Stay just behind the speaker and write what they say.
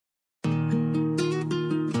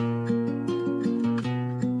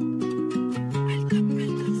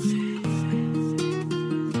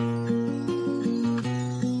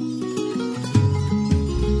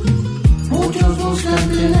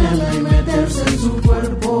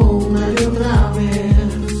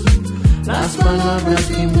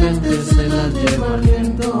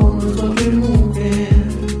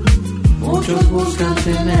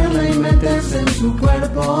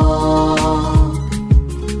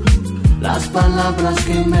palabras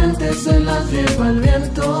que inventes se las lleva el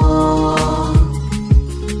viento.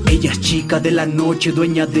 Ella es chica de la noche,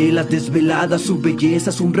 dueña de las desveladas. Su belleza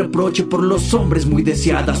es un reproche por los hombres muy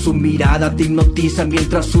deseada. Su mirada te hipnotiza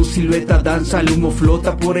mientras su silueta danza. El humo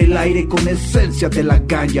flota por el aire con esencia de la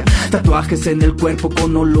caña. Tatuajes en el cuerpo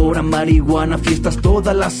con olor a marihuana. Fiestas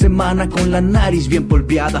toda la semana con la nariz bien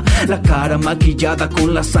polveada. La cara maquillada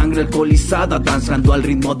con la sangre alcoholizada. Danzando al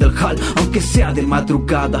ritmo del hall, aunque sea de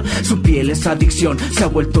madrugada. Su piel es adicción, se ha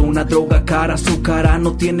vuelto una droga cara. Su cara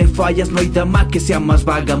no tiene fallas, no hay dama que sea más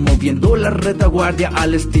vaga. Moviendo la retaguardia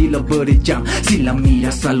al estilo Body Jam. Si la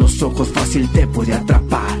miras a los ojos fácil te puede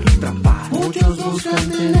atrapar. Muchos buscan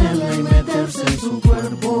tenerla y meterse en su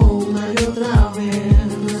cuerpo una y otra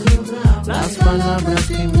vez. Las palabras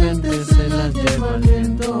que inventes se las lleva el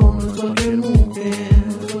viento. No es cualquier mujer.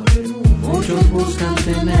 Muchos buscan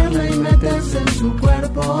tenerla y meterse en su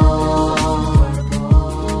cuerpo.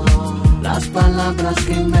 Las palabras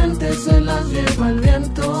que inventes se las lleva el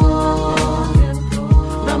viento.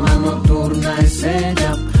 Dama nocturna es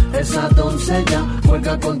ella, esa doncella.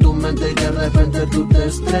 Juega con tu mente y de repente tú te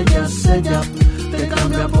estrellas. Ella te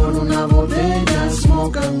cambia por una botella,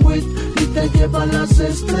 smoke and weed, y te lleva a las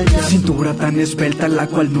estrellas. Cintura tan esbelta la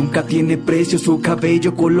cual nunca tiene precio. Su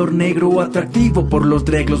cabello color negro atractivo por los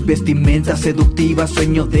dreglos. Vestimenta seductiva,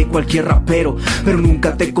 sueño de cualquier rapero. Pero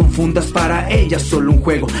nunca te confundas, para ella es solo un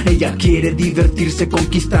juego. Ella quiere divertirse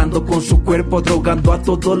conquistando con su cuerpo. Drogando a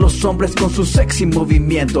todos los hombres con su sexy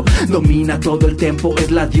movimiento. Domina todo el tempo,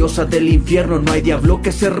 es la diosa del infierno. No hay diablo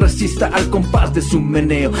que se resista al compás de su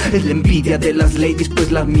meneo. Es la envidia de las ladies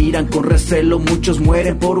pues la miran con recelo. Muchos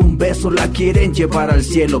mueren por un beso, la quieren llevar al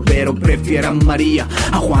cielo. Pero prefieren a María,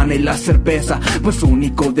 a Juana y la cerveza, pues su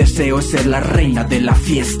único deseo es ser la reina de la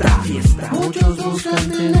fiesta. Muchos buscan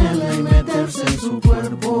tenerla y meterse en su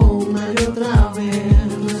cuerpo una y otra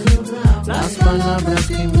vez. Las palabras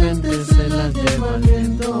que inventes se las lleva el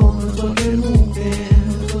viento. No es cualquier mujer.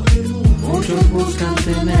 Muchos buscan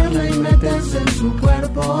tenerla y meterse en su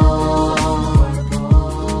cuerpo.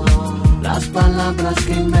 Las palabras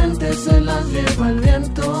que inventes se las lleva el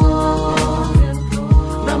viento.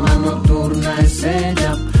 Dama nocturna es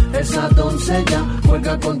ella, esa doncella.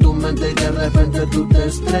 Juega con tu mente y de repente tú te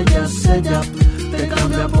estrellas. Ella te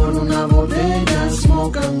cambia por una botella,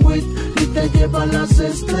 smoke and weed, y te lleva a las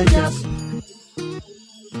estrellas.